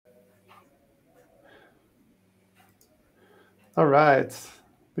All right.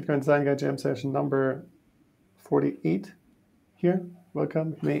 Bitcoin Design Guide Jam session number 48 here.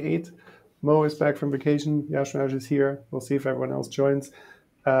 Welcome, May 8th. Mo is back from vacation. Yashraj is here. We'll see if everyone else joins.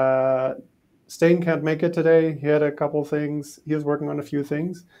 Stain can't make it today. He had a couple things. He was working on a few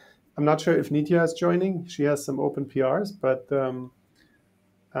things. I'm not sure if Nitya is joining. She has some open PRs, but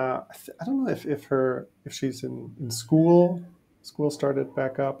I don't know if she's in school. School started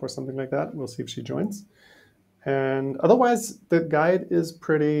back up or something like that. We'll see if she joins. And otherwise, the guide is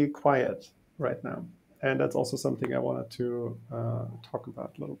pretty quiet right now. And that's also something I wanted to talk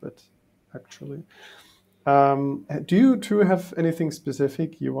about a little bit, actually. Do you two have anything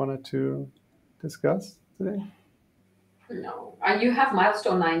specific you wanted to discuss today? No, you have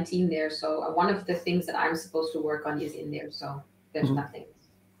milestone 19 there, so one of the things that I'm supposed to work on is in there, so there's Mhm. nothing.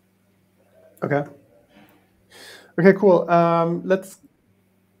 Okay. Okay, cool.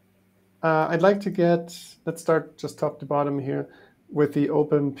 I'd like to let's start just top to bottom here with the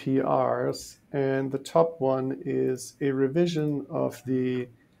open PRs. And the top one is a revision of the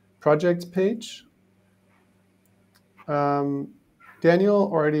project page. Daniel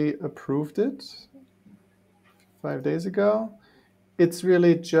already approved it 5 days ago. It's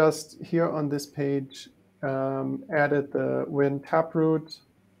really just here on this page, added the Win Taproot.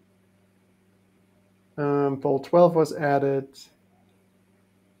 Bowl 12 was added.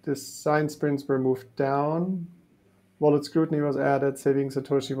 Design sprints were moved down. Wallet scrutiny was added. Saving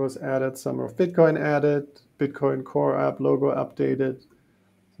Satoshi was added. Summer of Bitcoin added. Bitcoin Core app logo updated,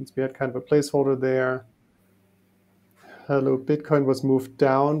 since we had kind of a placeholder there. Hello Bitcoin was moved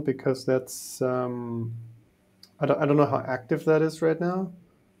down because that's I don't know how active that is right now.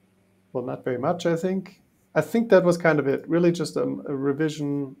 Well, not very much, I think. I think that was kind of it. Really just a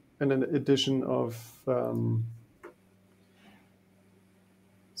revision and an addition of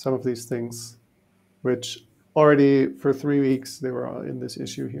some of these things, which already for 3 weeks they were in this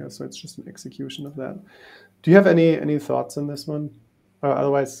issue here. So it's just an execution of that. Do you have any thoughts on this one?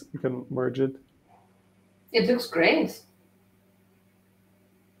 Otherwise, you can merge it. It looks great.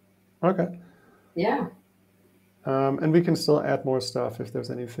 Okay. Yeah. And we can still add more stuff if there's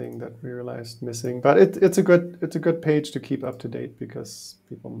anything that we realized missing. But it's a good page to keep up to date, because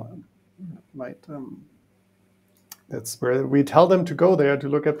people might that's where we tell them to go there to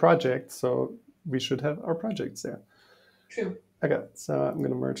look at projects. So we should have our projects there. True. Okay, so I'm going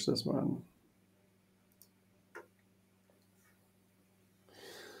to merge this one.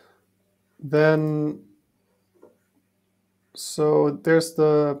 Then, so there's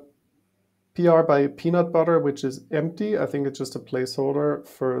the PR by Peanut Butter, which is empty. I think it's just a placeholder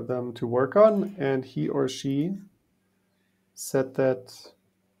for them to work on. And he or she said that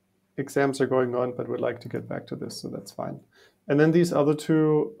exams are going on, but would like to get back to this, so that's fine. And then these other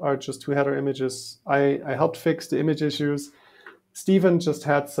two are just two header images. I helped fix the image issues. Stephen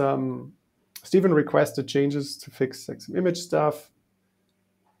requested changes to fix like some image stuff.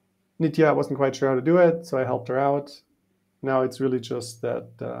 Nitya wasn't quite sure how to do it, so I helped her out. Now it's really just that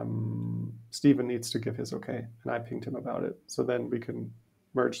Stephen needs to give his okay, and I pinged him about it. So then we can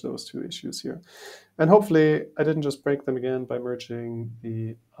merge those two issues here. And hopefully I didn't just break them again by merging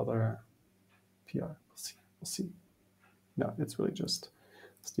the other PR. We'll see. No, it's really just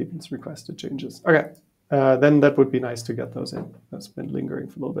Stephen's requested changes. Okay, then that would be nice to get those in. That's been lingering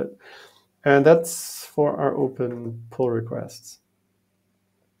for a little bit. And that's for our open pull requests.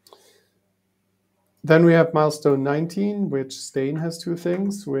 Then we have milestone 19, which Stain has two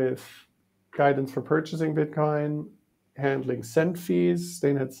things with guidance for purchasing Bitcoin, handling send fees.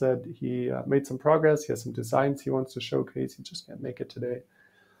 Stain had said he made some progress. He has some designs he wants to showcase. He just can't make it today.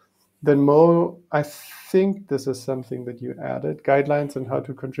 Then Mo, I think this is something that you added, guidelines on how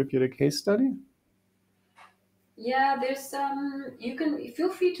to contribute a case study. Yeah, there's you can feel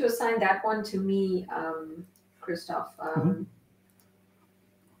free to assign that one to me, Christoph.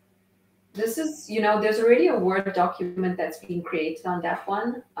 This is, there's already a Word document that's being created on that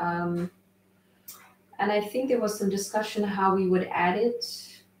one. And I think there was some discussion how we would add it.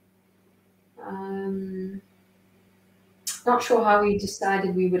 Not sure how we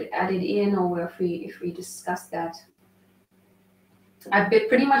decided we would add it in, or if we discussed that. I've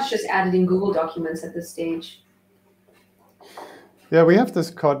pretty much just added in Google Documents at this stage. Yeah, we have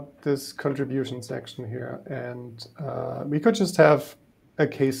this contribution section here, and we could just have a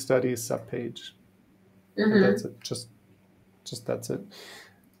case study subpage. And that's it. Just that's it.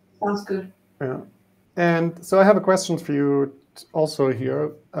 Sounds good. Yeah. And so I have a question for you also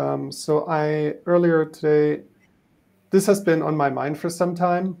here. So earlier today, this has been on my mind for some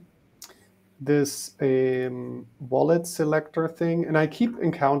time, this wallet selector thing, and I keep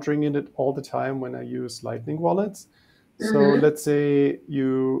encountering it all the time when I use Lightning wallets. So let's say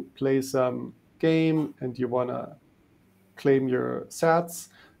you play some game and you want to claim your sats.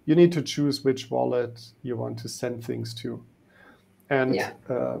 You need to choose which wallet you want to send things to. And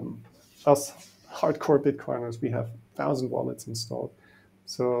us hardcore Bitcoiners, we have 1,000 wallets installed.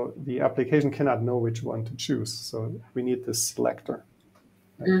 So the application cannot know which one to choose. So we need this selector.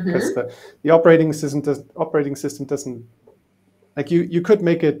 Right? Because the operating system doesn't, like you could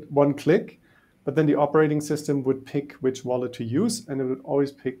make it one click, but then the operating system would pick which wallet to use, and it would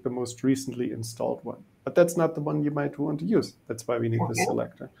always pick the most recently installed one. But that's not the one you might want to use. That's why we need this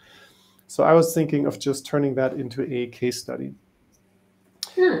selector. So I was thinking of just turning that into a case study.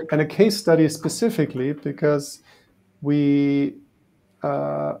 And a case study specifically because we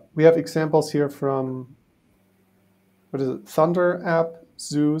have examples here from, what is it, Thunder app,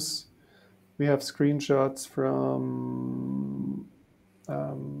 Zeus. We have screenshots from,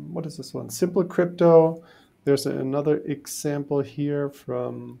 what is this one? Simple Crypto. There's another example here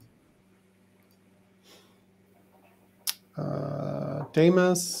from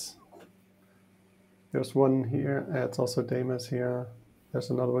Damus. There's one here. It's also Damus here. There's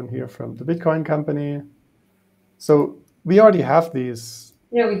another one here from the Bitcoin company. So we already have these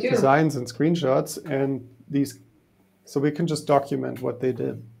designs and screenshots, and these, so we can just document what they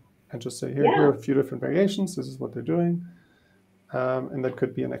did and just say, here are a few different variations. This is what they're doing. And that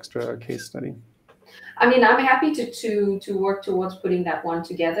could be an extra case study. I mean, I'm happy to work towards putting that one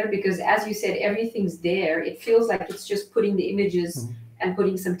together because, as you said, everything's there. It feels like it's just putting the images and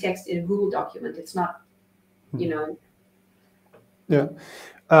putting some text in a Google document. It's not, you know. Yeah.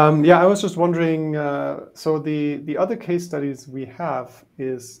 I was just wondering, so the other case studies we have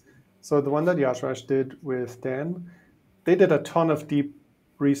is, so the one that Yashraj did with Dan, they did a ton of deep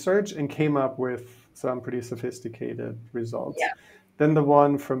research and came up with some pretty sophisticated results. Yeah. Then the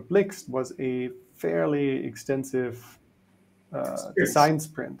one from Blixt was a fairly extensive design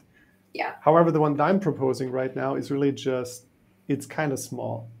sprint. Yeah. However, the one that I'm proposing right now is really just, it's kind of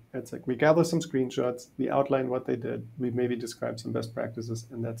small. It's like we gather some screenshots, we outline what they did, we maybe describe some best practices,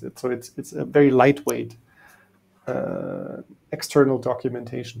 and that's it. So it's a very lightweight external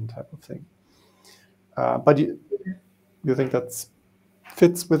documentation type of thing. But you think that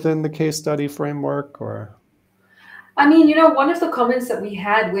fits within the case study framework, or? I mean, you know, one of the comments that we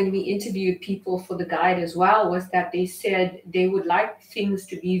had when we interviewed people for the guide as well was that they said they would like things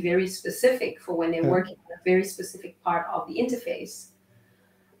to be very specific for when they're working on a very specific part of the interface.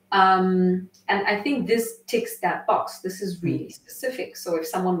 And I think this ticks that box. This is really specific. So if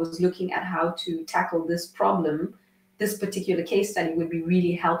someone was looking at how to tackle this problem, this particular case study would be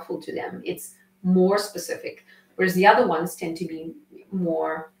really helpful to them. It's more specific, whereas the other ones tend to be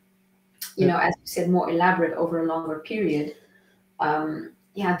more, you know, as you said, more elaborate over a longer period.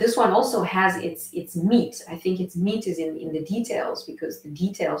 This one also has its meat. I think its meat is in the details, because the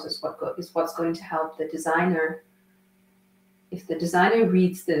details is what's going to help the designer. If the designer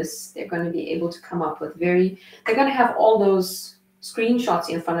reads this, they're going to be able to come up with they're going to have all those screenshots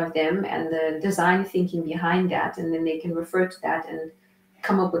in front of them and the design thinking behind that, and then they can refer to that and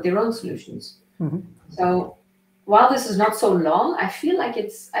come up with their own solutions. So while this is not so long, I feel like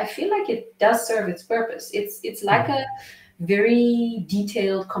it does serve its purpose. It's like a very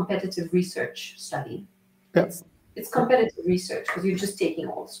detailed competitive research study. It's competitive research because you're just taking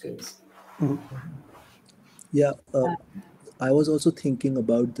all the screens. Yeah. I was also thinking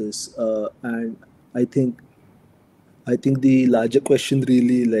about this, and I think the larger question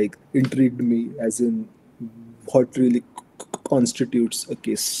really like intrigued me, as in what really constitutes a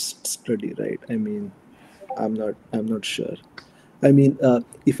case study, right? I mean, I'm not sure. I mean,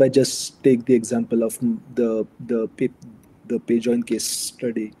 if I just take the example of the PayJoin case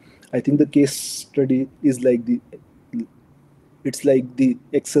study, I think the case study is like it's like the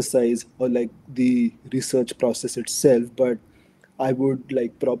exercise or like the research process itself, but I would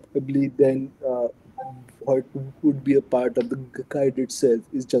like probably then what would be a part of the guide itself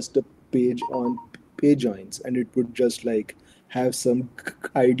is just a page on PayJoins, and it would just like have some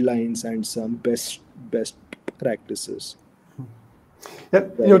guidelines and some best practices. Yeah,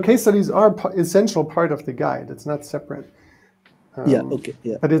 you know, case studies are essential part of the guide. It's not separate.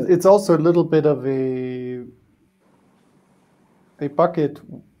 But it's also a little bit of a bucket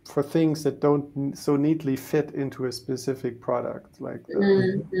for things that don't so neatly fit into a specific product. Like,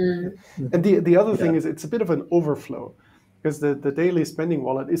 and the other thing is it's a bit of an overflow, because the daily spending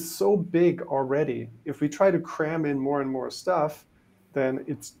wallet is so big already. If we try to cram in more and more stuff, then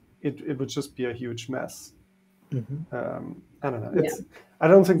it would just be a huge mess. I don't know. I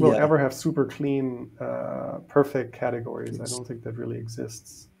don't think we'll ever have super clean, perfect categories. I don't think that really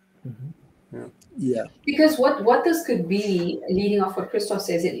exists. Yeah. Because what this could be, leading off what Christoph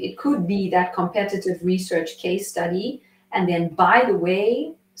says, it could be that competitive research case study. And then, by the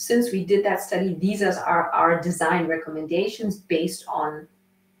way, since we did that study, these are our design recommendations based on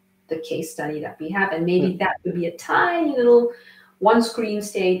the case study that we have. And maybe that would be a tiny little one screen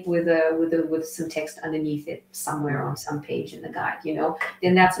state with some text underneath it somewhere on some page in the guide,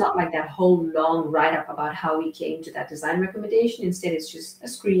 then that's not like that whole long write-up about how we came to that design recommendation. Instead, it's just a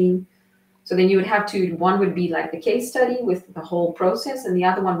screen. So then you would have one would be like the case study with the whole process, and the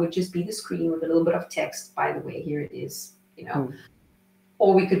other one would just be the screen with a little bit of text. By the way, here it is,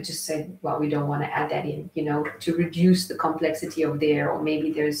 Or we could just say, well, we don't want to add that in, to reduce the complexity of there, or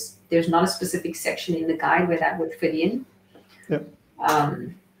maybe there's not a specific section in the guide where that would fit in.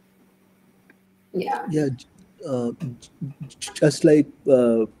 Yeah. Just like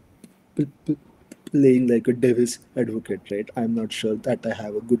playing like a devil's advocate, right? I'm not sure that I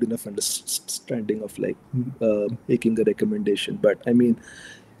have a good enough understanding of making a recommendation, but I mean,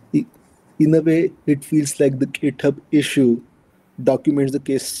 in a way, it feels like the GitHub issue documents the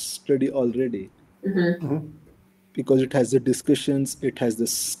case study already, because it has the discussions, it has the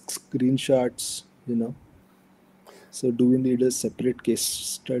screenshots, So do we need a separate case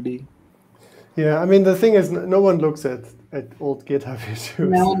study? Yeah, I mean, the thing is, no one looks at old GitHub issues.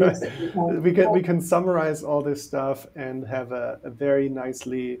 No one looks at GitHub. We can summarize all this stuff and have a very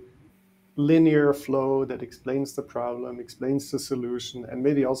nicely linear flow that explains the problem, explains the solution, and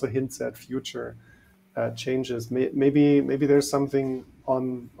maybe also hints at future changes. Maybe there's something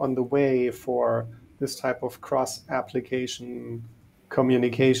on the way for this type of cross-application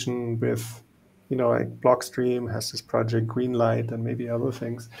communication with, like Blockstream has this project Greenlight and maybe other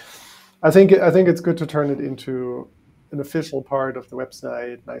things. I think it's good to turn it into an official part of the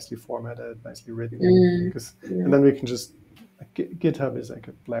website, nicely formatted, nicely written, and then we can just, GitHub is like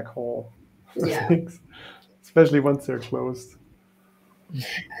a black hole for things, especially once they're closed.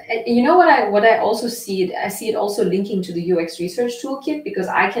 And what I also see it also linking to the UX research toolkit, because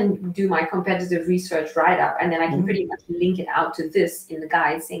I can do my competitive research write-up, and then I can pretty much link it out to this in the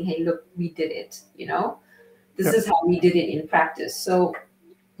guide, saying, hey, look, we did it, this is how we did it in practice. So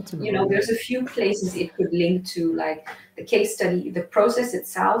there's a few places it could link to, like the case study, the process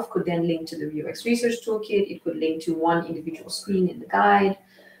itself could then link to the UX research toolkit. It could link to one individual screen in the guide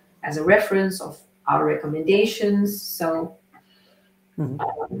as a reference of our recommendations. So, From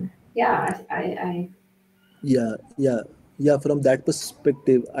that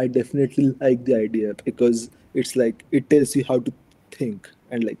perspective, I definitely like the idea, because it's like it tells you how to think,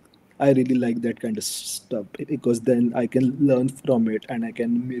 and I really like that kind of stuff, because then I can learn from it and I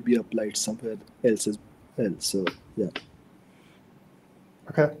can maybe apply it somewhere else as well. So,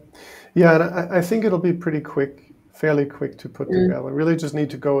 Okay. Yeah, and I think it'll be fairly quick to put together. We really just need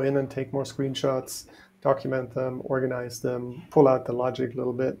to go in and take more screenshots, document them, organize them, pull out the logic a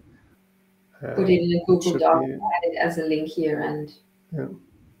little bit. Put it in a Google Doc, add it as a link here, and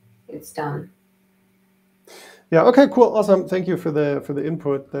it's done. Yeah. Okay. Cool. Awesome. Thank you for the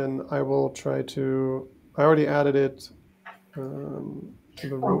input. Then I will try to. I already added it to the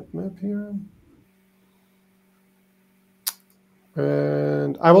roadmap here,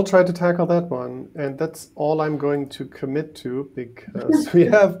 and I will try to tackle that one. And that's all I'm going to commit to, because we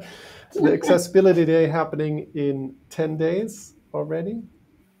have the Accessibility Day happening in 10 days already,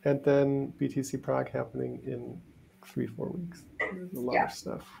 and then BTC Prague happening in 3-4 weeks. There's a lot of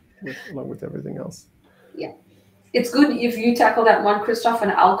stuff along with everything else. Yeah. It's good if you tackle that one, Christoph,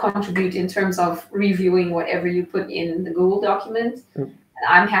 and I'll contribute in terms of reviewing whatever you put in the Google document. And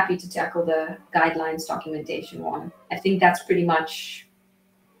I'm happy to tackle the guidelines documentation one. I think that's pretty much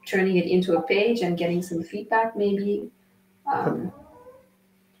turning it into a page and getting some feedback, maybe.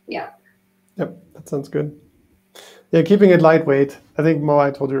 Yep, that sounds good. Yeah, keeping it lightweight. I think, Mo,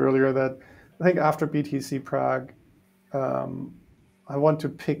 I told you earlier that I think after BTC Prague, I want to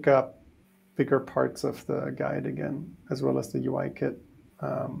pick up bigger parts of the guide again, as well as the UI kit.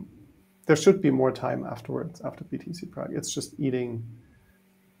 There should be more time afterwards, after BTC Prague. It's just eating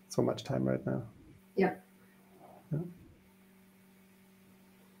so much time right now. Yeah.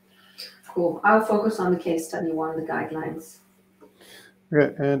 Cool. I'll focus on the case study one, the guidelines.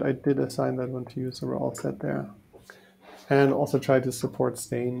 Okay, and I did assign that one to you, so we're all set there. And also try to support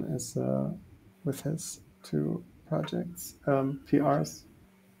Stain as with his 2 projects, PRs.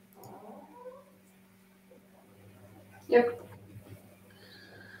 Yep.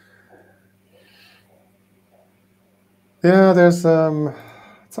 Yeah, there's some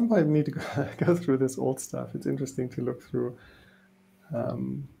point I need to go through this old stuff. It's interesting to look through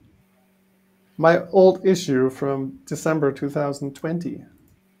my old issue from December 2020.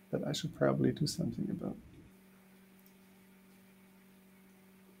 that I should probably do something about.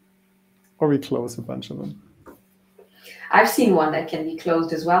 Or we close a bunch of them. I've seen one that can be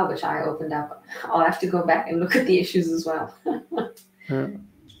closed as well, which I opened up. I'll have to go back and look at the issues as well. Yeah.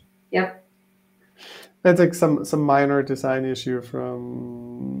 Yep. It's like some minor design issue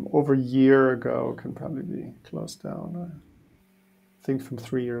from over a year ago can probably be closed down. I think from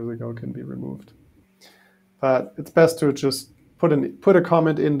 3 years ago can be removed. But it's best to just put a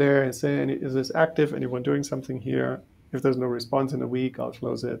comment in there and say, is this active? Anyone doing something here? If there's no response in a week, I'll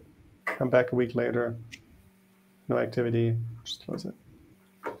close it. Come back a week later. No activity, just close it.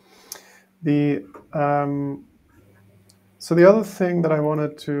 So the other thing that I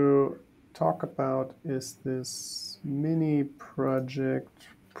wanted to talk about is this mini project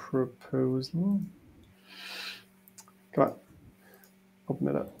proposal. Come on, open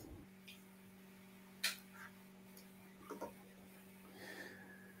it up.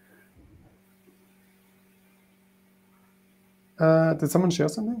 Did someone share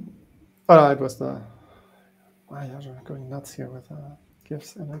something? Oh, no, it was the... Wow, you're going nuts here with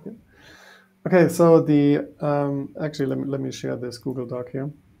GIFs. I like it. Okay, so the... actually, let me share this Google Doc here.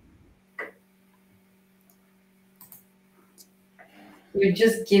 You're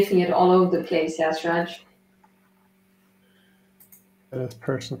just gifting it all over the place, yes, Raj? It is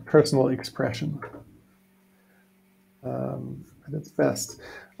personal expression at its best.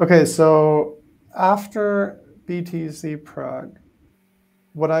 Okay, so after BTC Prague,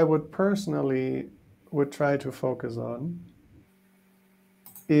 what I would personally try to focus on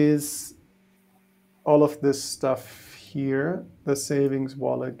is all of this stuff here, the savings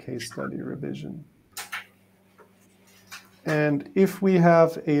wallet case study revision. And if we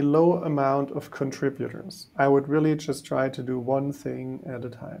have a low amount of contributors, I would really just try to do one thing at a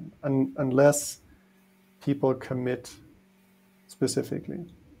time, unless people commit specifically.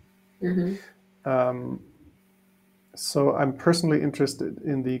 Mm-hmm. So I'm personally interested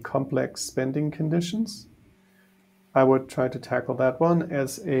in the complex spending conditions. I would try to tackle that one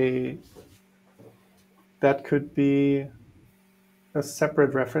that could be a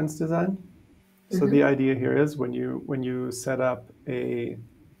separate reference design. So the idea here is when you set up a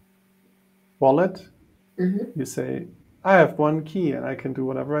wallet, you say, I have one key and I can do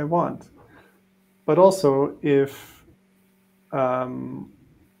whatever I want. But also if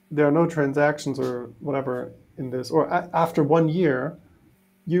there are no transactions or whatever in this, or after 1 year,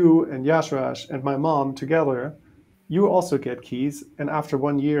 you and Yashraj and my mom together, you also get keys. And after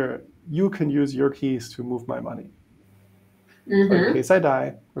 1 year, you can use your keys to move my money. So in case I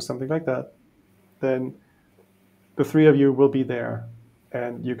die or something like that, then the three of you will be there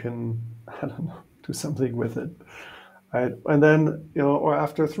and you can, I don't know, do something with it. Right? And then, or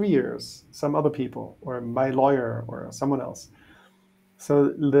after 3 years, some other people or my lawyer or someone else. So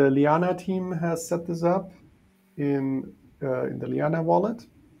the Liana team has set this up in the Liana wallet,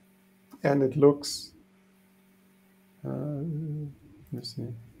 and it looks, let me see,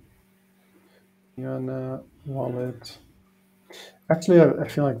 Liana wallet. Actually, I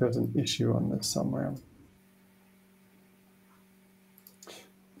feel like there's an issue on this somewhere.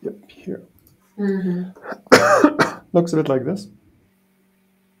 Yep, here. Looks a bit like this.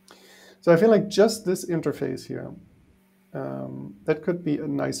 So I feel like just this interface here, that could be a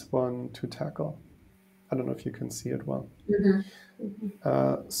nice one to tackle. I don't know if you can see it well.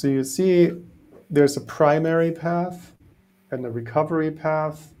 So you see there's a primary path and a recovery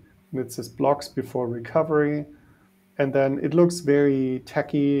path, and it says blocks before recovery. And then it looks very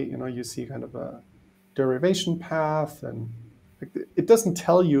techy, you see kind of a derivation path, and it doesn't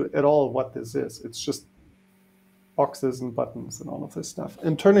tell you at all what this is. It's just boxes and buttons and all of this stuff.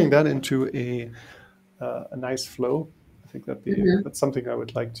 And turning that into a nice flow, I think that's something I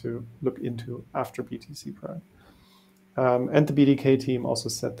would like to look into after BTC Prague. And the BDK team also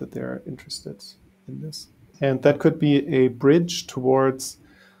said that they're interested in this. And that could be a bridge towards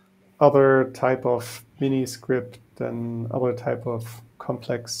other type of mini script and other type of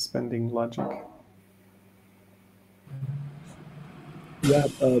complex spending logic. Yeah,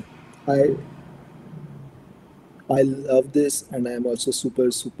 I love this, and I'm also super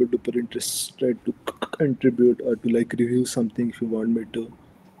duper interested to contribute or to like review something if you want me to.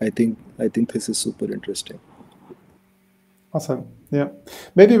 I think this is super interesting. Awesome. Yeah,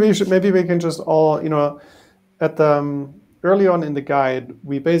 maybe we can just all, at the early on in the guide,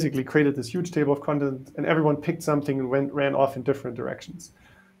 we basically created this huge table of contents, and everyone picked something and ran off in different directions.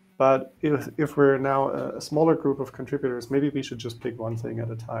 But if we're now a smaller group of contributors, maybe we should just pick one thing at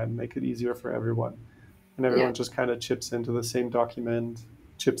a time, make it easier for everyone. And everyone just kind of chips into the same document,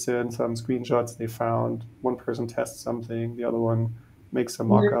 chips in some screenshots they found. One person tests something, the other one make some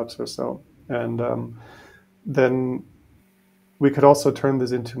mock-ups or so. And then we could also turn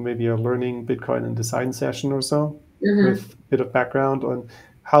this into maybe a learning Bitcoin and design session or so, with a bit of background on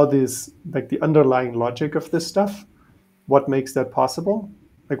how this, like the underlying logic of this stuff, what makes that possible?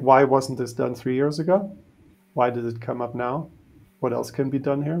 Like, why wasn't this done 3 years ago? Why did it come up now? What else can be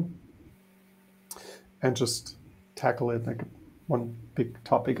done here? And just tackle it like one big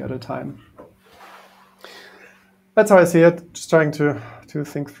topic at a time. That's how I see it. Just trying to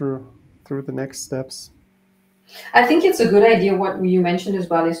think through the next steps. I think it's a good idea. What you mentioned as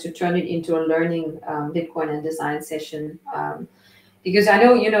well is to turn it into a learning Bitcoin and design session. Because I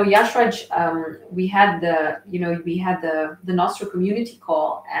know, Yashraj, we had the Nostro community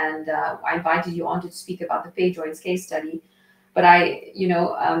call, and I invited you on to speak about the PayJoins case study. But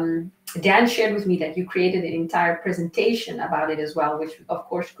Dan shared with me that you created an entire presentation about it as well, which of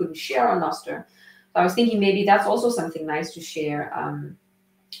course couldn't share on Nostro. So I was thinking maybe that's also something nice to share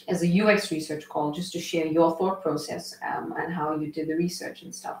as a UX research call, just to share your thought process and how you did the research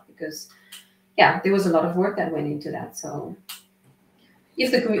and stuff. Because there was a lot of work that went into that. So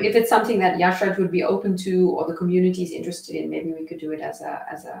if it's something that Yashraj would be open to, or the community is interested in, maybe we could do it as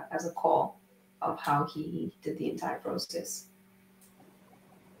a call of how he did the entire process.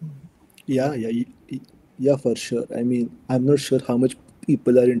 Yeah, for sure. I mean, I'm not sure how much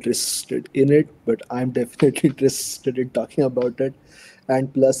people are interested in it, but I'm definitely interested in talking about it.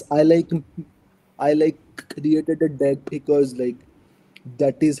 And plus, I created a deck because like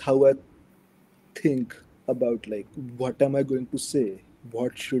that is how I think about like what am I going to say,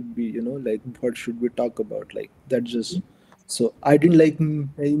 what should be, like what should we talk about, like that just. So I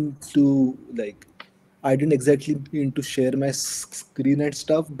didn't mean to like, I didn't exactly mean to share my screen and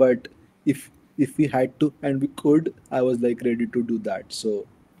stuff, but if we had to and we could, I was like ready to do that. So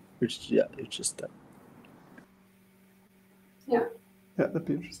it's just that. Yeah, that'd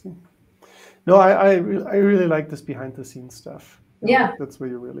be interesting. No, I really like this behind the scenes stuff. That's where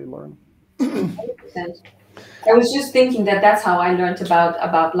you really learn. 100%. I was just thinking that's how I learned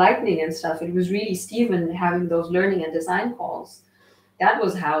about Lightning and stuff. It was really Stephen having those learning and design calls. That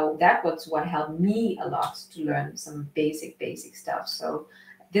was what helped me a lot to learn some basic stuff. So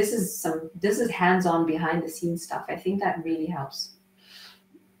this is hands-on behind the scenes stuff. I think that really helps.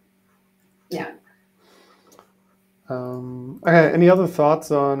 Yeah. Okay. Any other thoughts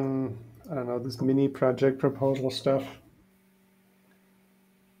on, I don't know, this mini project proposal stuff?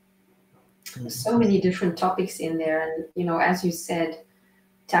 There's so many different topics in there, and as you said,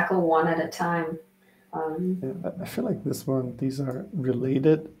 tackle one at a time. I feel like these are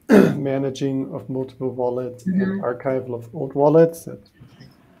related. Managing of multiple wallets and archival of old wallets.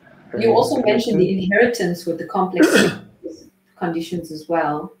 You also mentioned the inheritance with the complex conditions as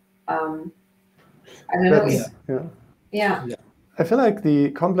well. I don't know. Yeah. I feel like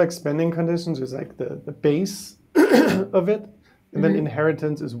the complex spending conditions is like the base of it, and then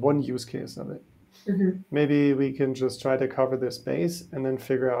inheritance is one use case of it. Maybe we can just try to cover this base and then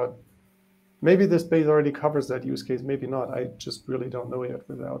figure out, maybe this base already covers that use case, maybe not. I just really don't know yet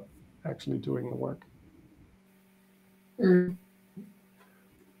without actually doing the work.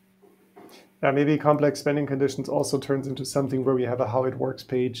 Maybe complex spending conditions also turns into something where we have a how it works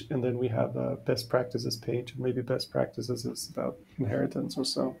page, and then we have a best practices page, and maybe best practices is about inheritance or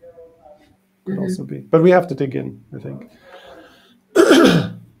so. Could also be. But we have to dig in, I think.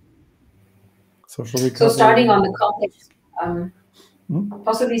 So starting on the complex,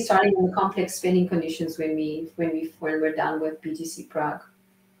 possibly starting on the complex spending conditions when we're done with BTC Prague.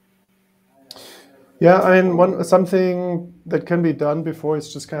 Yeah, I mean, something that can be done before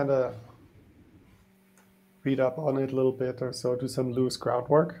is just kind of read up on it a little bit or so, do some loose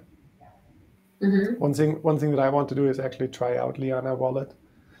groundwork. One thing that I want to do is actually try out Liana Wallet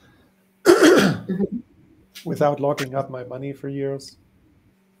without locking up my money for years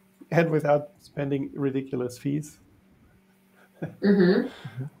and without spending ridiculous fees. I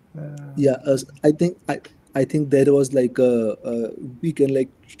think there was like we can like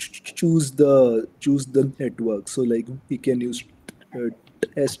choose the network, so like we can use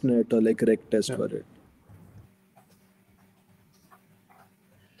testnet or like rectest for it.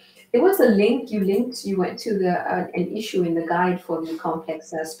 There was a link you went to an issue in the guide for the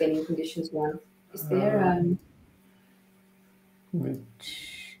complex spending conditions one. Is there?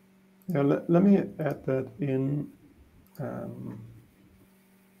 Let me add that in.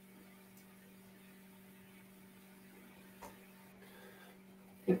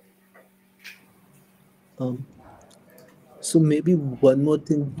 So maybe one more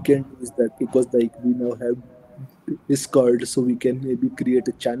thing we can do is that, because like we now have Discord, so we can maybe create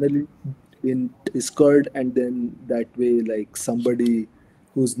a channel in Discord, and then that way, like somebody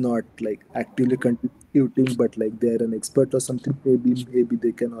who's not like actively contributing, but like they're an expert or something, maybe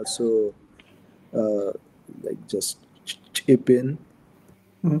they can also uh, like just chip in.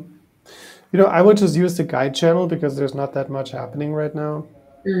 I would just use the guide channel because there's not that much happening right now.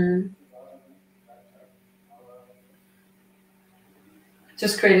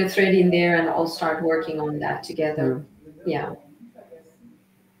 Just create a thread in there and all start working on that together. Yeah.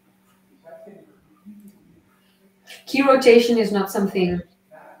 Key rotation is not something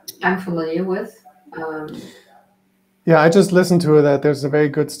I'm familiar with. Yeah, I just listened to that. There's a very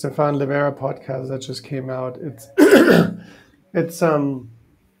good Stefan Livera podcast that just came out. It's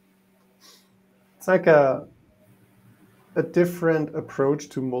like a different approach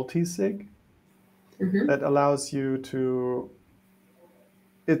to multisig that allows you to.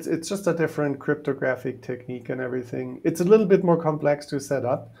 It's just a different cryptographic technique and everything. It's a little bit more complex to set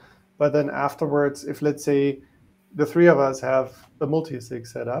up, but then afterwards, if let's say the three of us have a multisig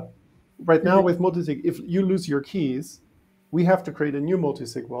set up, right now with multisig, if you lose your keys, we have to create a new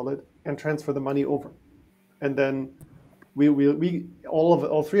multisig wallet and transfer the money over, and then we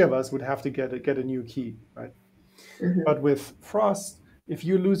all three of us would have to get a new key, right? But with Frost, if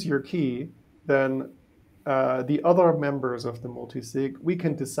you lose your key, then the other members of the multisig, we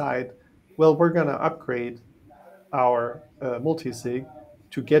can decide, well, we're going to upgrade our multisig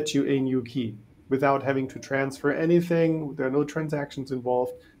to get you a new key without having to transfer anything. There are no transactions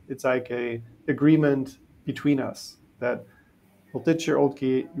involved. It's like a agreement between us that we'll ditch your old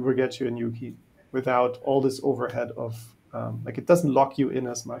key, we will get you a new key without all this overhead of, it doesn't lock you in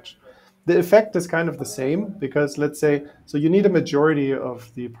as much. The effect is kind of the same because let's say, so you need a majority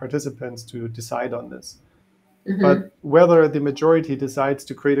of the participants to decide on this. But whether the majority decides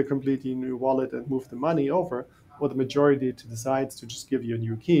to create a completely new wallet and move the money over, or the majority decides to just give you a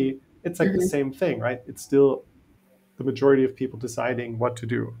new key, it's like the same thing, right? It's still the majority of people deciding what to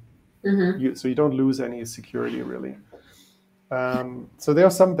do. So you don't lose any security really. So there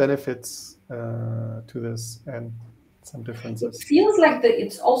are some benefits to this and some differences. It feels like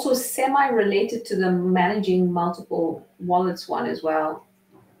it's also semi-related to the managing multiple wallets one as well.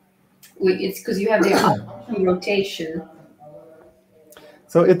 It's because you have the rotation.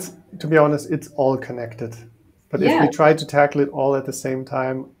 So it's, to be honest, it's all connected. But if we try to tackle it all at the same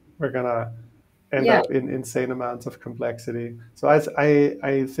time, we're gonna end up in insane amounts of complexity. So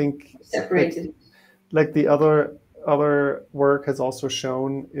I think separated. Like the other work has also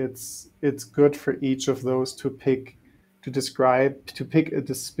shown, it's good for each of those to pick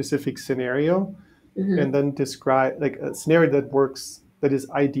a specific scenario and then describe like a scenario that works, that is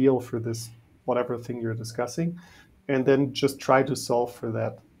ideal for this whatever thing you're discussing, and then just try to solve for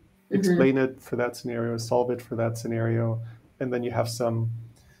that. Explain it for that scenario, solve it for that scenario, and then you have some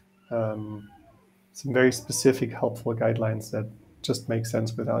very specific, helpful guidelines that just make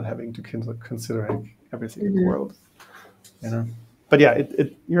sense without having to consider everything in the world. But yeah,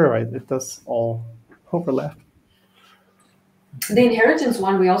 you're right. It does all overlap. The inheritance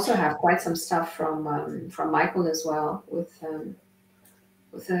one, we also have quite some stuff from Michael as well with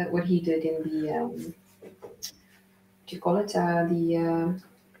what he did in the what do you call it? The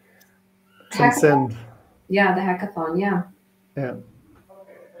Transcend. Yeah, the hackathon. Yeah. Yeah,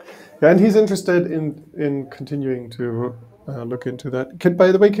 and he's interested in continuing to look into that.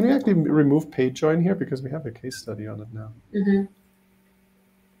 By the way, can you actually remove page join here because we have a case study on it now?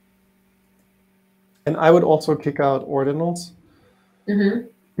 And I would also kick out ordinals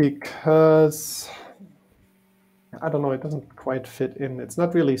because I don't know, it doesn't quite fit in. It's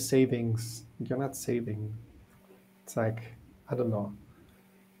not really savings. You're not saving. It's like, I don't know,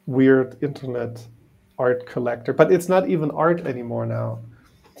 weird internet art collector, but it's not even art anymore now.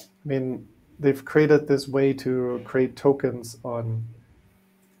 I mean, they've created this way to create tokens on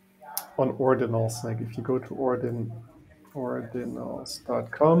ordinals. Like if you go to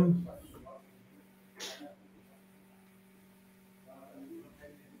ordinals.com,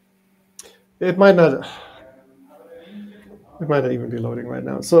 it might not even be loading right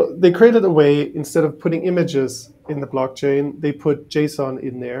now. So they created a way, instead of putting images in the blockchain, they put JSON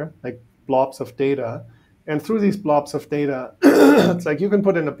in there, like blobs of data. And through these blobs of data, it's like you can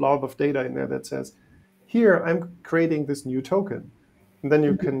put in a blob of data in there that says, here, I'm creating this new token. And then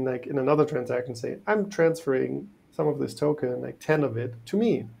you can, like in another transaction, say, I'm transferring some of this token, like 10 of it, to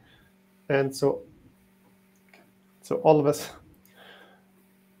me. And so all of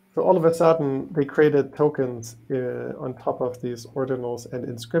a sudden, they created tokens on top of these ordinals and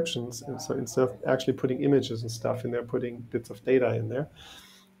inscriptions. And so instead of actually putting images and stuff in there, putting bits of data in there.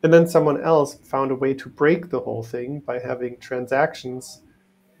 And then someone else found a way to break the whole thing by having transactions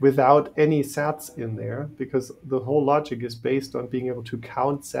without any sats in there, because the whole logic is based on being able to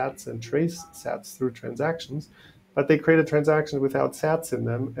count sats and trace sats through transactions. But they create a transaction without sats in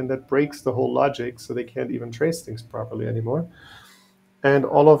them, and that breaks the whole logic, so they can't even trace things properly anymore. And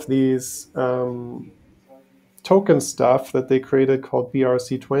all of these token stuff that they created called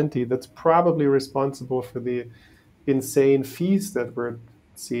BRC20, that's probably responsible for the insane fees that we're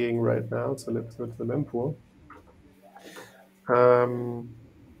seeing right now. So let's go to the mempool.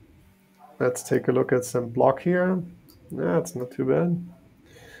 Let's take a look at some block here. Yeah, it's not too bad.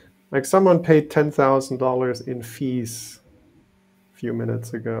 Like someone paid $10,000 in fees a few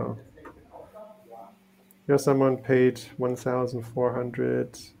minutes ago. Here someone paid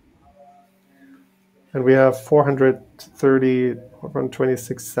 1,400. And we have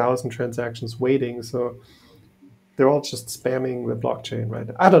 426,000 transactions waiting. So they're all just spamming the blockchain right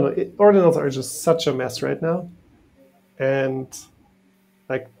now. I don't know. Ordinals are just such a mess right now. And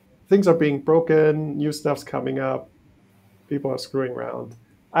like things are being broken, new stuff's coming up, people are screwing around.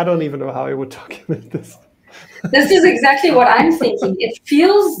 I don't even know how I would document this. This is exactly what I'm thinking. It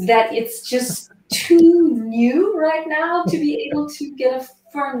feels that it's just too new right now to be able to get a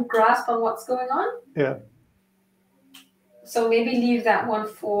firm grasp on what's going on. Yeah. So maybe leave that one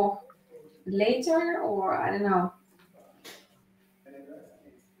for later, or I don't know.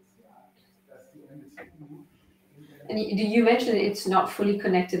 And you mentioned it's not fully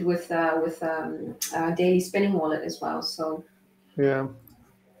connected with Daily Spending Wallet as well. So yeah,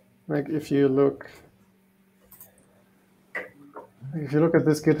 like if you look at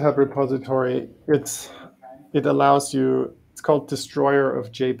this GitHub repository, it allows you. It's called Destroyer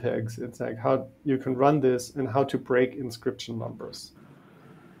of JPEGs. It's like how you can run this and how to break inscription numbers.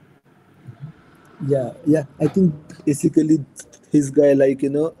 Yeah. I think basically his guy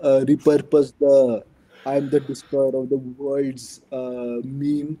repurposed the "I'm the destroyer of the world's"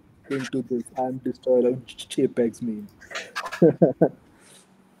 meme into this "I'm destroyer of JPEGs" meme.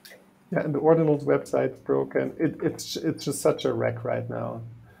 Yeah, and the Ordinals website's broken. It's just such a wreck right now.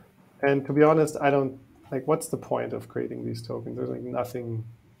 And to be honest, I don't like. What's the point of creating these tokens? There's like nothing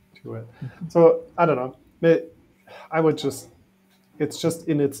to it. So I don't know. I would just. It's just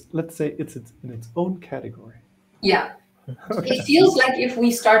in its. Let's say it's in its own category. Yeah. Okay. It feels like if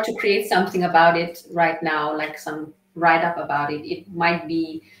we start to create something about it right now, like some write-up about it, it might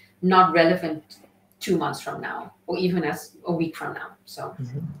be not relevant 2 months from now, or even as a week from now. So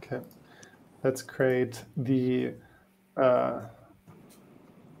Okay, let's create the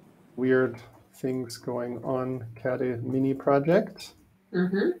weird things going on Caddy mini project.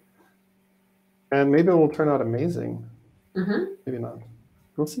 Mm-hmm. And maybe it will turn out amazing. Mm-hmm. Maybe not.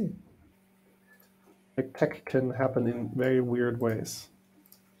 We'll see. Like tech can happen in very weird ways.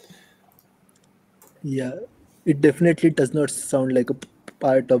 Yeah, it definitely does not sound like a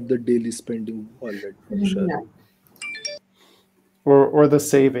part of the Daily Spending Wallet, for sure. Yeah. Or the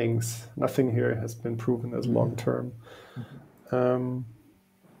savings. Nothing here has been proven as long term.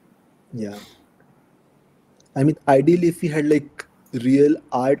 Yeah. I mean, ideally, if we had like real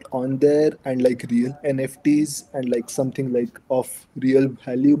art on there and like real NFTs and like something like of real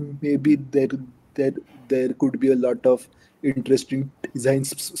value, maybe there could be a lot of interesting design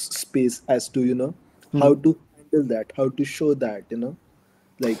space as to how to handle that, how to show that,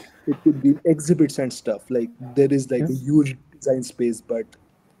 like it could be exhibits and stuff. Like there is like a huge design space, but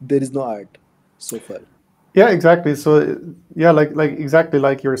there is no art so far. Yeah, exactly. So yeah, like exactly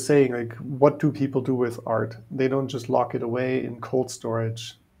like you're saying, like what do people do with art? They don't just lock it away in cold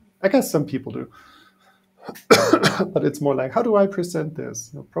storage. I guess some people do. But it's more like, how do I present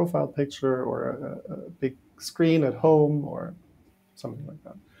this? A profile picture or a big screen at home or something like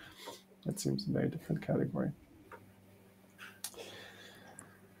that. That seems a very different category.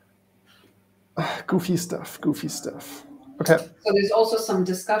 Goofy stuff. Okay. So there's also some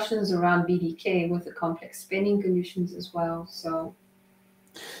discussions around BDK with the complex spending conditions as well. So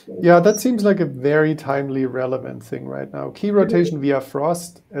yeah, that seems like a very timely, relevant thing right now. Key rotation via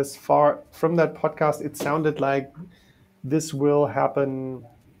Frost, as far from that podcast, it sounded like this will happen.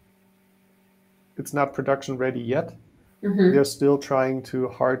 It's not production ready yet. They're still trying to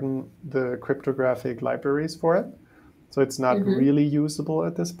harden the cryptographic libraries for it. So it's not really usable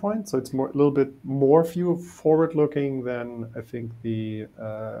at this point. So it's a little bit more forward-looking than I think the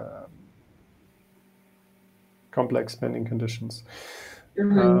complex spending conditions.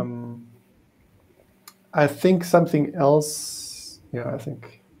 I think something else. Yeah,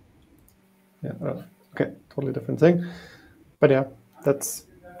 okay, totally different thing. But yeah, that's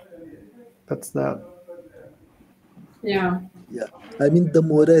that. Yeah. I mean, the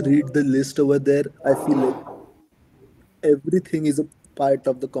more I read the list over there, I feel like everything is a part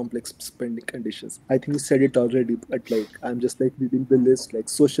of the complex spending conditions. I think you said it already, but like I'm just like reading the list, like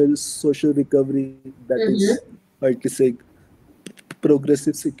social recovery, that is Mm-hmm. say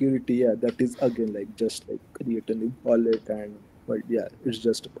progressive security, yeah, that is again like just like create a new wallet, and but yeah, it's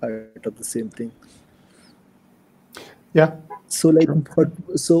just a part of the same thing. Yeah, So like true. what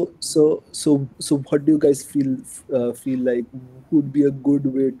so what do you guys feel like would be a good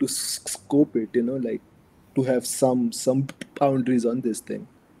way to scope it, like to have some boundaries on this thing?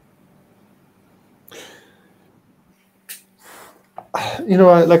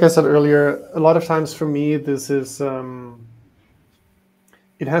 Like I said earlier, a lot of times for me, this is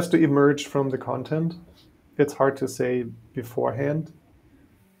it has to emerge from the content. It's hard to say beforehand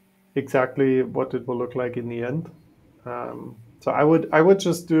exactly what it will look like in the end. So I would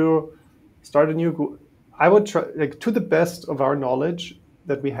just start a new. I would try, like, to the best of our knowledge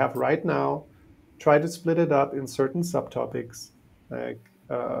that we have right now, try to split it up in certain subtopics, like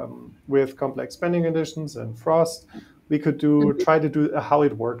with complex spending conditions and Frost. We could try to do how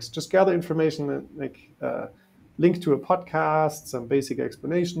it works. Just gather information and like link to a podcast, some basic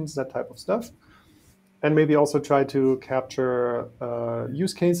explanations, that type of stuff, and maybe also try to capture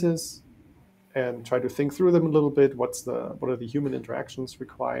use cases and try to think through them a little bit. What are the human interactions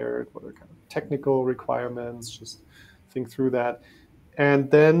required? What are kind of technical requirements? Just think through that, and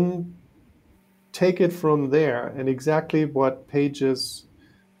then take it from there. And exactly what pages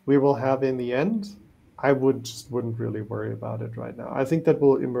we will have in the end, I wouldn't really worry about it right now. I think that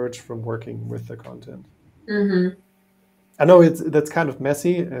will emerge from working with the content. Mm-hmm. I know that's kind of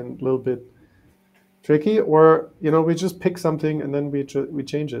messy and a little bit tricky, or we just pick something and then we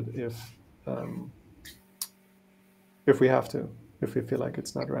change it if we have to, if we feel like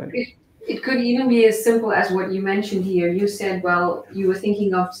it's not right. It could even be as simple as what you mentioned here. You said, well, you were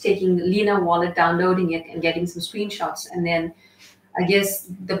thinking of taking Lena Wallet, downloading it, and getting some screenshots. And then I guess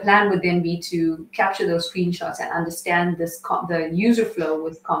the plan would then be to capture those screenshots and understand the user flow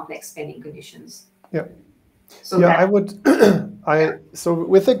with complex spending conditions. Yeah. So Yeah, that, I would. So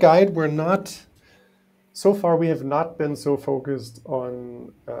with the guide, we're not. So far, we have not been so focused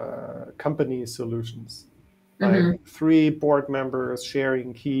on company solutions, like mm-hmm. 3 board members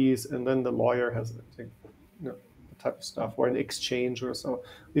sharing keys, and then the lawyer has the type of stuff, or an exchange or so.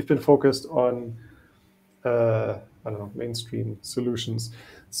 We've been focused on I don't know, mainstream solutions.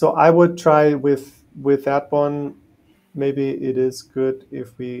 So I would try with that one. Maybe it is good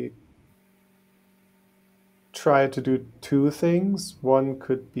if we try to do 2 things. One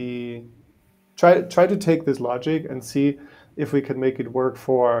could be try to take this logic and see if we can make it work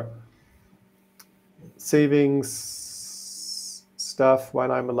for savings stuff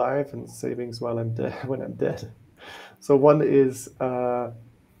while I'm alive and savings while I'm dead when I'm dead. So one is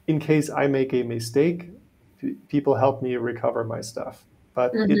in case I make a mistake, people help me recover my stuff.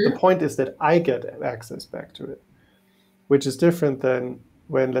 But the point is that I get access back to it, which is different than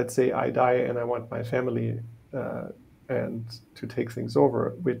when, let's say, I die and I want my family and to take things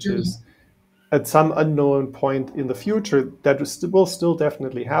over, which is at some unknown point in the future that will still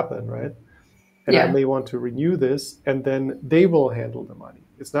definitely happen, right? And I may want to renew this, and then they will handle the money.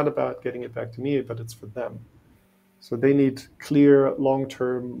 It's not about getting it back to me, but it's for them. So they need clear,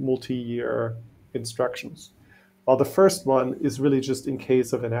 long-term, multi-year instructions. While the first one is really just in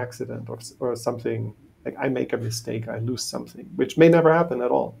case of an accident or something, like I make a mistake, I lose something, which may never happen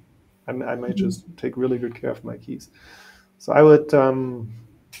at all. I might just take really good care of my keys. So I would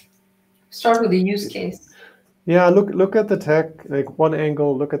start with the use case. Yeah, look at the tech, like one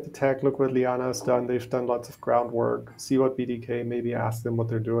angle, look at the tech, look what Liana has done. They've done lots of groundwork, see what BDK, maybe ask them what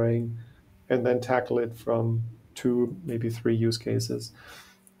they're doing, and then tackle it from 2, maybe 3 use cases,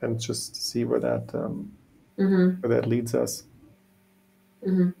 and just see where that leads us.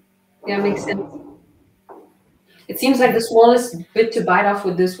 Yeah, makes sense. It seems like the smallest bit to bite off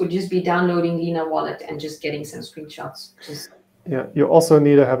with this would just be downloading Lena Wallet and just getting some screenshots. Yeah, you also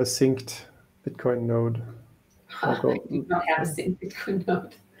need to have a synced Bitcoin node. I do not have a synced Bitcoin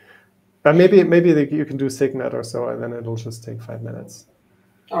node. Maybe you can do Signet or so, and then it'll just take 5 minutes.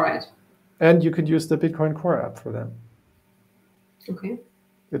 All right. And you could use the Bitcoin Core app for that. Okay.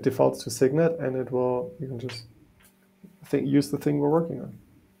 It defaults to Signet, and you can just use the thing we're working on.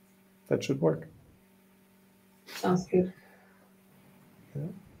 That should work. Sounds good. Yeah.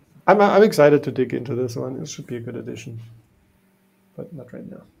 I'm excited to dig into this one. It should be a good addition, but not right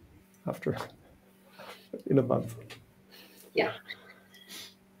now. After in a month. Yeah.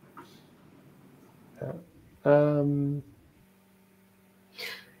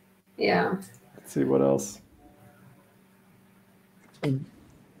 Yeah. Let's see what else. Have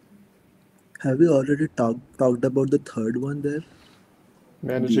we already talked about the third one there?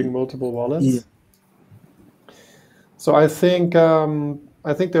 Managing multiple wallets. Yeah. So I think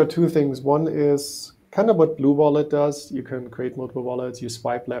there are two things. One is kind of what Blue Wallet does. You can create multiple wallets. You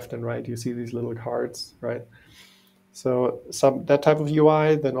swipe left and right. You see these little cards, right? So that type of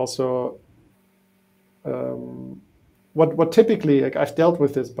UI. Then also, what typically, like I've dealt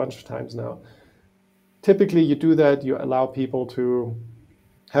with this a bunch of times now. Typically, you do that. You allow people to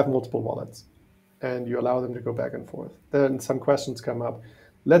have multiple wallets, and you allow them to go back and forth. Then some questions come up.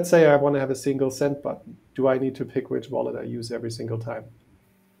 Let's say I want to have a single send button. Do I need to pick which wallet I use every single time?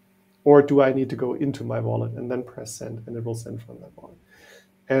 Or do I need to go into my wallet and then press send, and it will send from that wallet?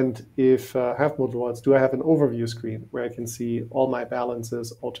 And if I have multiple wallets, do I have an overview screen where I can see all my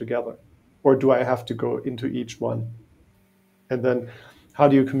balances all together? Or do I have to go into each one? And then how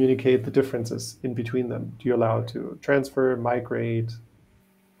do you communicate the differences in between them? Do you allow to transfer, migrate,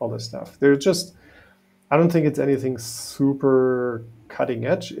 all this stuff? I don't think it's anything super cutting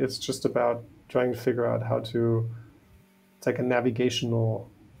edge. It's just about trying to figure out how to, it's like a navigational,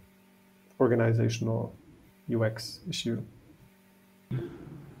 organizational UX issue.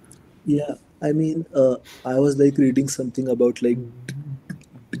 Yeah, I mean, I was like reading something about getting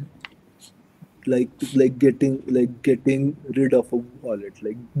rid of a wallet,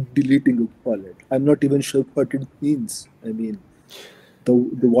 like deleting a wallet. I'm not even sure what it means. I mean, the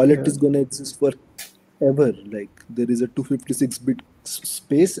wallet is gonna exist forever. Like there is a 256-bit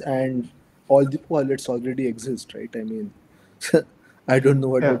space, and all the wallets already exist, right? I mean, I don't know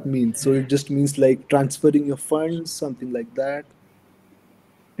what that means. So it just means like transferring your funds, something like that.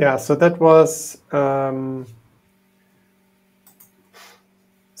 Yeah, so that was,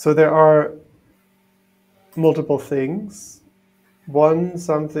 so there are multiple things. One,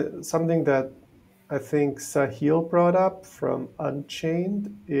 something that I think Sahil brought up from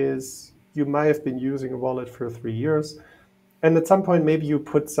Unchained is you might have been using a wallet for 3 years. And at some point, maybe you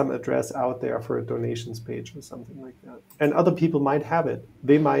put some address out there for a donations page or something like that. And other people might have it.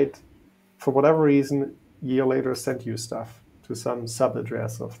 They might, for whatever reason, a year later send you stuff to some sub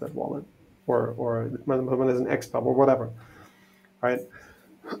address of that wallet, or when there's an XPub or whatever, right?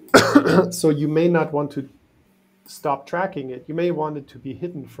 So you may not want to stop tracking it. You may want it to be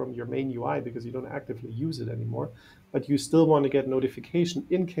hidden from your main UI because you don't actively use it anymore, but you still want to get notification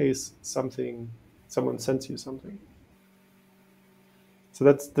in case someone sends you something. So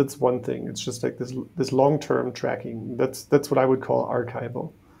that's one thing. It's just like this long-term tracking. That's what I would call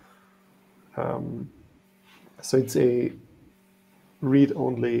archival. So it's a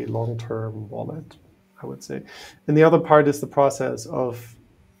read-only long-term wallet, I would say. And the other part is the process of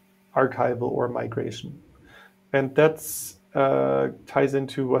archival or migration. And that's ties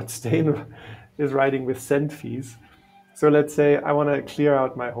into what Stain is writing with send fees. So let's say I want to clear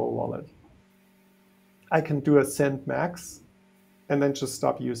out my whole wallet. I can do a send max and then just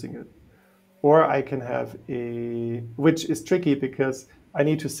stop using it. Or I can have which is tricky because I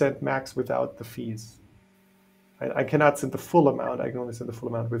need to send max without the fees. I cannot send the full amount. I can only send the full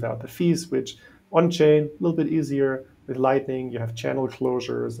amount without the fees, which on chain, a little bit easier. With Lightning, you have channel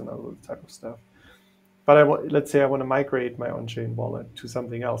closures and all that type of stuff. But let's say I want to migrate my on-chain wallet to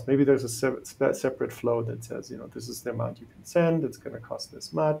something else. Maybe there's a separate flow that says, this is the amount you can send. It's going to cost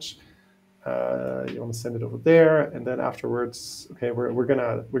this much. You want to send it over there, and then afterwards, okay, we're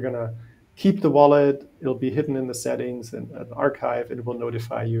gonna keep the wallet. It'll be hidden in the settings and an archive, and it will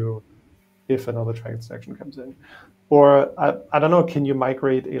notify you if another transaction comes in. Or I don't know. Can you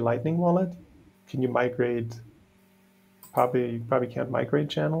migrate a Lightning wallet? Can you migrate? Probably can't migrate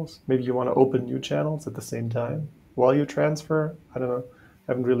channels. Maybe you want to open new channels at the same time while you transfer. I don't know.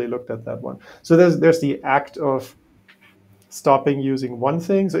 I haven't really looked at that one. So there's the act of stopping using one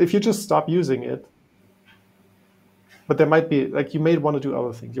thing. So if you just stop using it, but there might be, like, you may want to do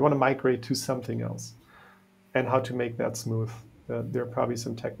other things. You want to migrate to something else, and how to make that smooth. There are probably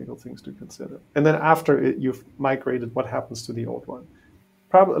some technical things to consider. And then after you've migrated, what happens to the old one?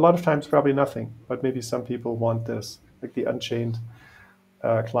 Probably a lot of times, probably nothing. But maybe some people want this, like the Unchained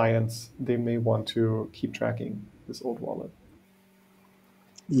clients. They may want to keep tracking this old wallet.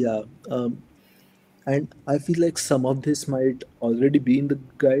 Yeah. And I feel like some of this might already be in the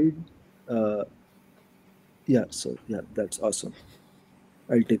guide. So that's awesome.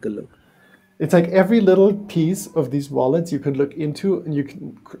 I'll take a look. It's like every little piece of these wallets you can look into, and you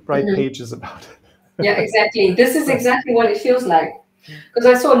can write pages about it. Yeah, exactly. This is exactly what it feels like. Because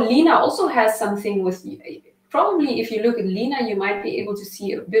I saw Lena also has something with, probably if you look at Lena, you might be able to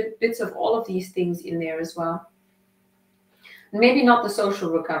see bits of all of these things in there as well. Maybe not the social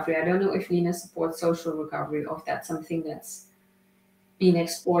recovery. I don't know if Lena supports social recovery, or if that's something that's been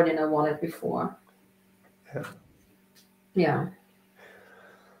explored in a wallet before. Yeah. Yeah.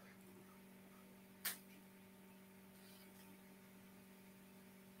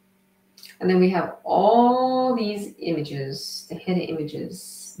 And then we have all these images, the header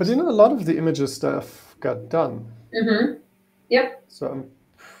images. But a lot of the images stuff got done. Mm-hmm. Yep. So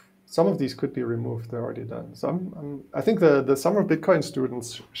some of these could be removed. They're already done. So I think the Summer of Bitcoin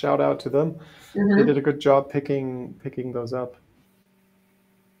students, shout out to them. Mm-hmm. They did a good job picking those up.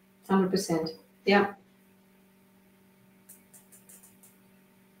 100%. Yeah.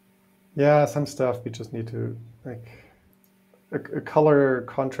 Yeah, some stuff we just need to, like, a color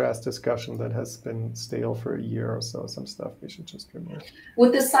contrast discussion that has been stale for a year or so. Some stuff we should just remove.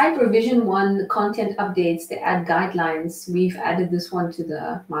 With the site revision one, the content updates, they add guidelines. We've added this one to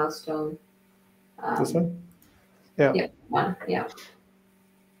the milestone. This one? Yeah. Yeah, one. Yeah.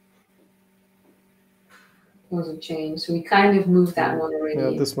 Was a change. So we kind of moved that one already.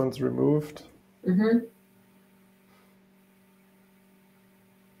 Yeah, this one's removed. Mm-hmm.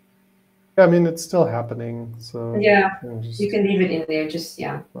 Yeah, I mean, it's still happening. So yeah, just, you can leave it in there. Just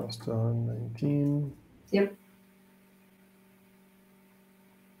milestone 19. Yep.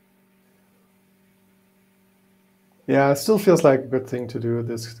 Yeah, it still feels like a good thing to do,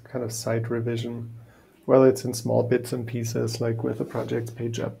 this kind of site revision, whether it's in small bits and pieces, like with a project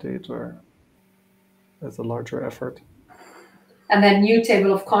page update, or as a larger effort. And then new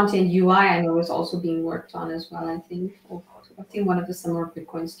table of content UI, I know, is also being worked on as well, I think. I think one of the Summer of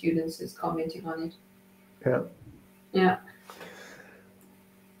Bitcoin students is commenting on it. Yeah. Yeah.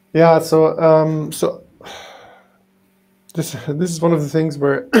 Yeah, so this is one of the things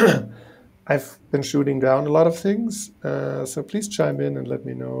where I've been shooting down a lot of things. So please chime in and let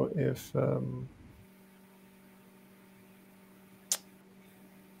me know if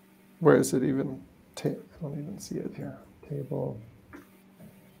where is it even? I don't even see it here. Table.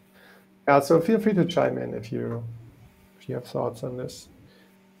 Yeah, so feel free to chime in if you have thoughts on this.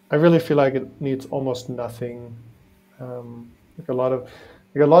 I really feel like it needs almost nothing. Like a lot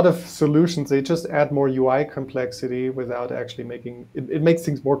of solutions, they just add more UI complexity without actually making it makes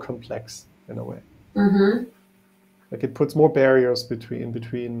things more complex in a way. Mm-hmm. Like it puts more barriers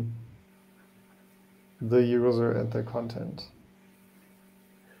between the user and the content.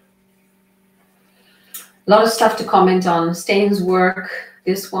 A lot of stuff to comment on. Stain's work,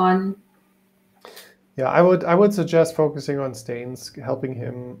 this one. Yeah, I would suggest focusing on Stains, helping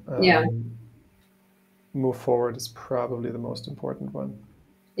him move forward is probably the most important one.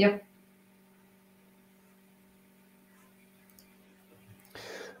 Yep.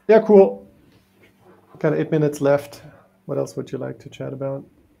 Yeah, cool. Got 8 minutes left. What else would you like to chat about?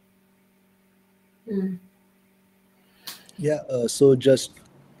 Yeah, so just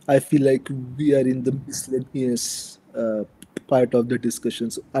I feel like we are in the miscellaneous part of the discussion.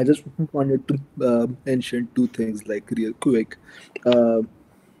 So I just wanted to mention two things, like real quick.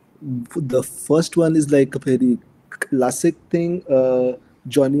 The first one is like a very classic thing.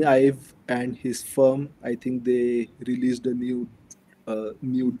 Johnny Ive and his firm, I think they released a new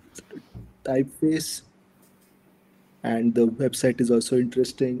typeface, and the website is also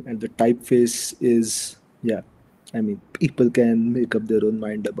interesting. And the typeface is, yeah, I mean, people can make up their own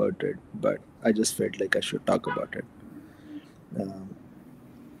mind about it, but I just felt like I should talk about it.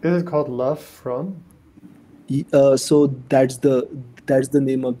 Is it called Love From? So that's the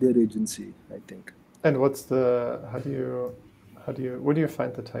name of their agency, I think. And what's the where do you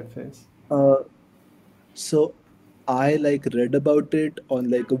find the typeface? So I read about it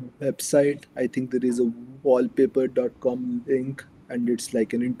on like a website. I think there is a wallpaper.com link, and it's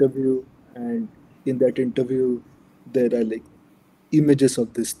like an interview, and in that interview there are like images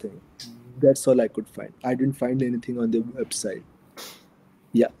of this thing. That's all I could find. I didn't find anything on the website.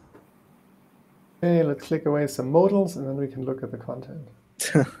 Yeah. Okay, let's click away some modals and then we can look at the content.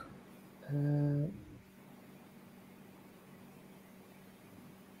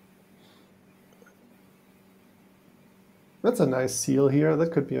 That's a nice seal here.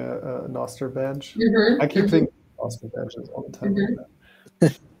 That could be a Noster badge. I keep thinking Noster badges all the time.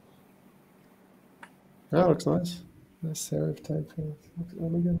 That looks nice. Nice serif typeface. Looks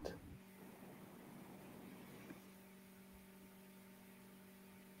elegant.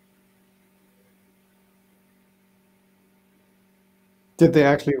 Did they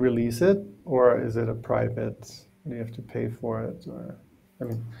actually release it, or is it a private? Do you have to pay for it? Or, I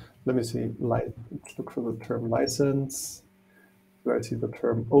mean, let me see. Let's look for the term license. Do I see the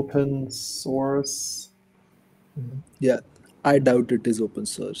term open source? Yeah, I doubt it is open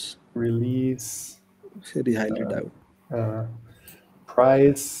source. Release. Very highly doubt.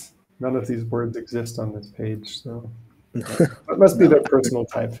 Price. None of these words exist on this page, so it must be their personal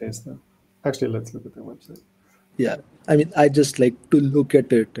typeface then. Actually, let's look at their website. Yeah, I mean, I just like to look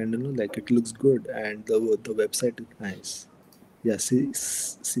at it, and like it looks good, and the website is nice. yeah, see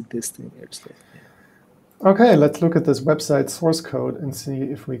this thing. It's like, Okay, let's look at this website source code and see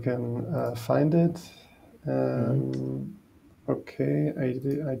if we can find it. Okay,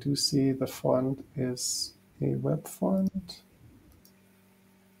 I do see the font is a web font.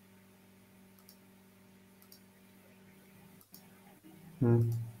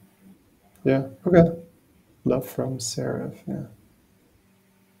 Yeah, okay. Love from Serif, yeah.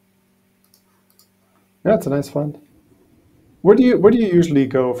 Yeah, it's a nice font. Where do you usually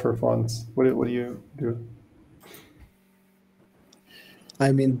go for fonts? What do you do?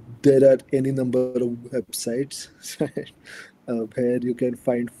 I mean, there are any number of websites where you can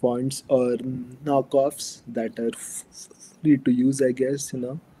find fonts or knockoffs that are free to use, I guess, you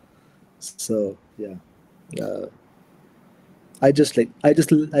know. So yeah, uh, I just like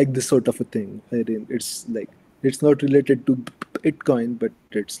this sort of a thing. Wherein it's like it's not related to Bitcoin, but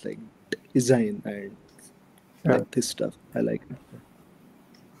it's like design and Yeah. like this stuff. I like it.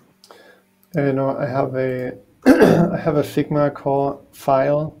 You know, I have a I have a Figma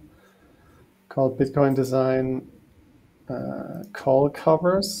file called Bitcoin Design call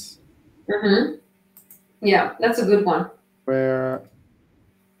covers, Yeah, that's a good one. where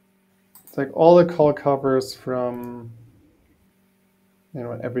it's like all the call covers from, you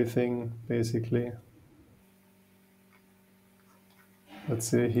know, everything basically. Let's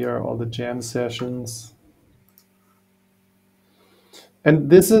see here, all the jam sessions. And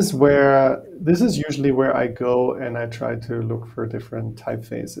this is usually where I go and I try to look for different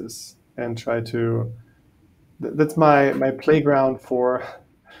typefaces and try to, that's my playground for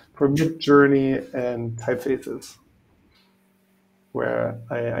Midjourney and typefaces, where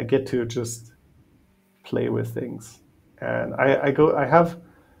I get to just play with things. And I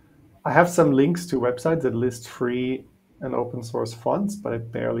have some links to websites that list free and open source fonts, but I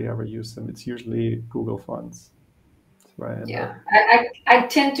barely ever use them. It's usually Google fonts. That's where I end up. Yeah, I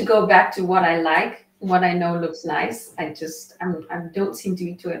tend to go back to what I like, what I know looks nice. I don't seem to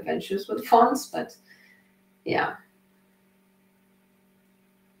be too adventurous with fonts, but yeah.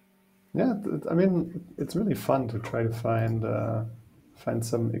 Yeah, I mean, it's really fun to try to find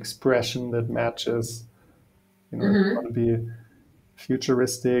some expression that matches. You know, if you want to be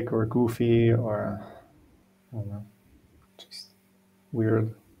futuristic or goofy or I don't know, just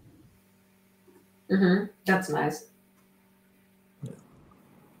weird. That's nice.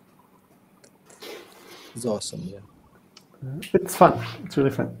 It's awesome. Yeah. It's fun. It's really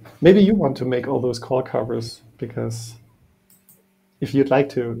fun. Maybe you want to make all those call covers, because if you'd like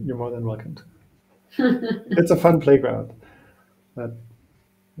to, you're more than welcome to. It's a fun playground. That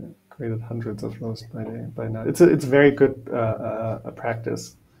created hundreds of those by now. It's very good a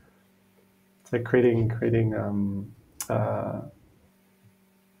practice. It's like creating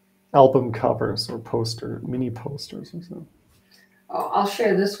album covers or mini posters or something. Oh, I'll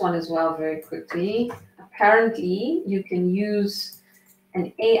share this one as well very quickly. Apparently, you can use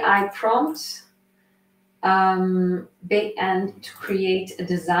an AI prompt and to create a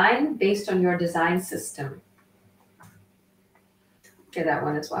design based on your design system. Share that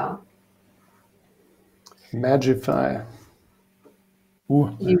one as well. Magify. Ooh,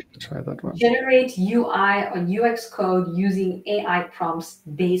 I have to try that one. Generate UI or UX code using AI prompts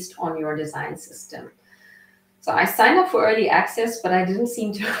based on your design system. So I signed up for early access, but I didn't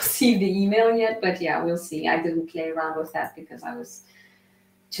seem to receive the email yet. But yeah, we'll see. I didn't play around with that because I was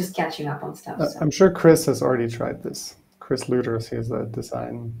just catching up on stuff. So. I'm sure Chris has already tried this. Chris Luters, he's a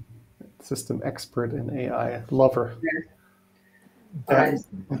design system expert and AI lover. Yeah. Right.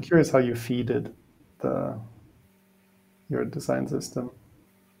 I'm curious how you feed your design system.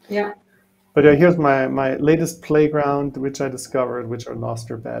 Yeah. But yeah, here's my latest playground, which I discovered, which are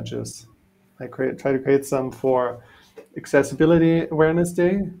Nostr badges. I try to create some for Accessibility Awareness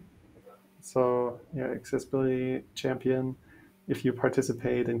Day. So yeah, accessibility champion, if you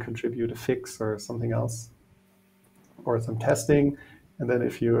participate and contribute a fix or something else, or some testing. And then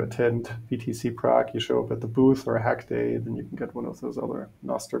if you attend BTC Prague, you show up at the booth or a hack day, then you can get one of those other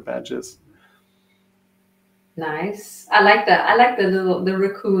Nostr badges. Nice. I like that. I like the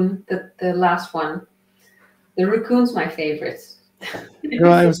raccoon, the last one. The raccoon's my favorite.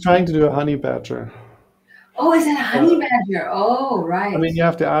 I was trying to do a honey badger. Oh, is it a honey badger? Oh, right. I mean, you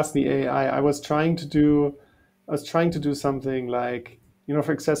have to ask the AI. I was trying to do something like,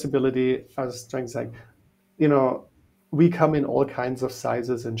 for accessibility, I was trying to say, we come in all kinds of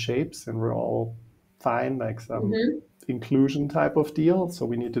sizes and shapes, and we're all fine, like some inclusion type of deal. So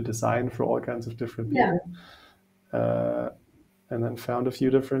we need to design for all kinds of different people. Yeah. And then found a few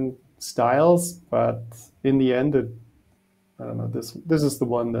different styles, but in the end, I don't know. This is the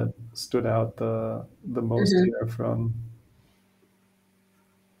one that stood out the most here from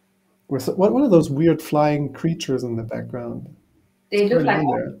With what are those weird flying creatures in the background? They look like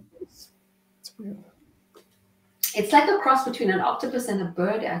It's weird. it's like a cross between an octopus and a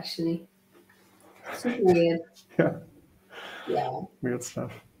bird, actually. Super weird. Yeah. Yeah. Weird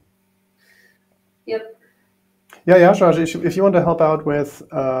stuff. Yep. Yeah, Yashraj, if you want to help out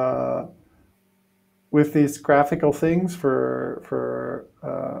with these graphical things for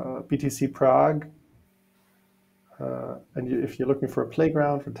BTC Prague, and if you're looking for a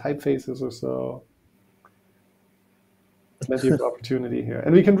playground for typefaces or so, plenty of opportunity here.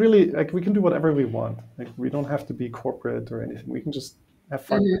 And we can really we can do whatever we want. Like we don't have to be corporate or anything. We can just have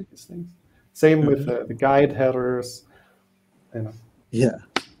fun with these things. Same with the guide headers. You know. Yeah.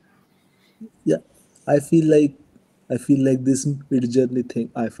 I feel like this mid-journey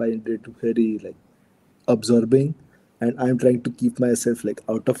thing, I find it very like absorbing, and I'm trying to keep myself like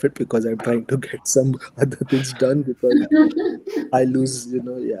out of it because I'm trying to get some other things done because I lose,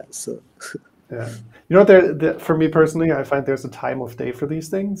 so Yeah. You know, for me personally, I find there's a time of day for these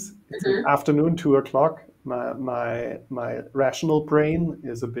things. It's like afternoon, 2:00. My rational brain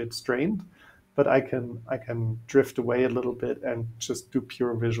is a bit strained, but I can drift away a little bit and just do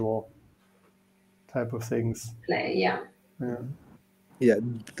pure visual type of things. Yeah. Yeah,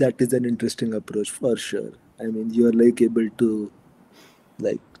 that is an interesting approach for sure. I mean, you're like able to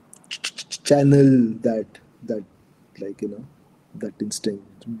like channel that like that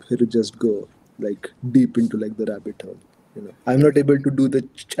instinct to just go like deep into like the rabbit hole. I'm not able to do the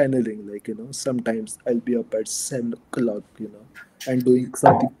channeling. Like sometimes I'll be up at 7 o'clock, and doing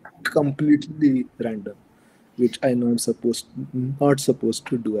something completely random, which I know I'm not supposed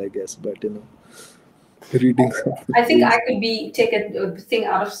to do, I guess. But reading something. I think I could take a thing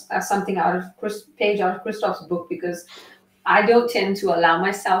out of something out of page out of Christoph's book, because I don't tend to allow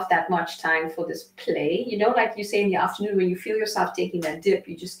myself that much time for this play. Like you say in the afternoon, when you feel yourself taking that dip,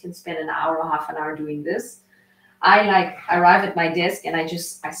 you just can spend an hour or half an hour doing this. I arrive at my desk and I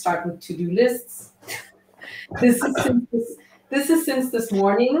start with to-do lists. This is since this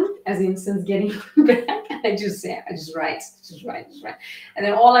morning, as in since getting back. And I just write. And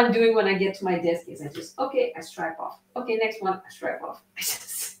then all I'm doing when I get to my desk is I stripe off. Okay, next one, I stripe off.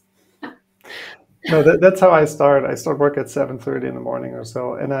 No, that's how I start. I start work at 7:30 in the morning or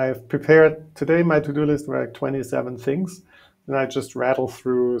so, and I've prepared today. My to-do list were like 27 things, and I just rattle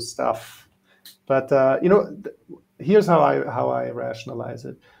through stuff. But here's how I rationalize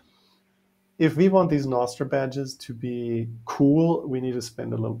it. If we want these Nostr badges to be cool, we need to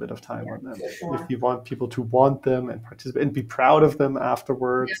spend a little bit of time on them. Sure. If we want people to want them and participate and be proud of them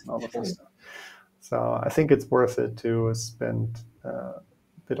afterwards, and all of this stuff. So I think it's worth it to spend a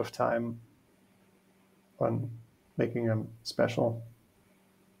bit of time on making them special.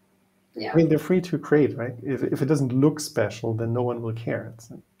 Yeah. I mean, they're free to create, right? If it doesn't look special, then no one will care.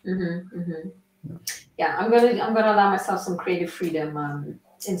 Yeah, I'm gonna allow myself some creative freedom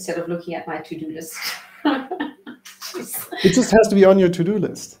instead of looking at my to-do list. It just has to be on your to-do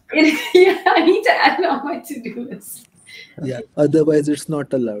list. Yeah, I need to add it on my to-do list. Yeah, otherwise it's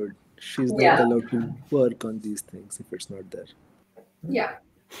not allowed. She's not allowed to work on these things if it's not there. Yeah.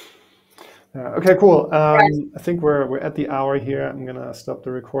 Okay, cool. I think we're at the hour here. I'm gonna stop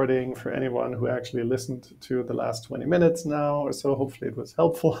the recording for anyone who actually listened to the last 20 minutes now or so. Hopefully it was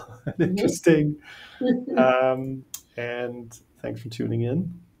helpful and interesting. And thanks for tuning in.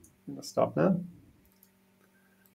 I'm gonna stop now.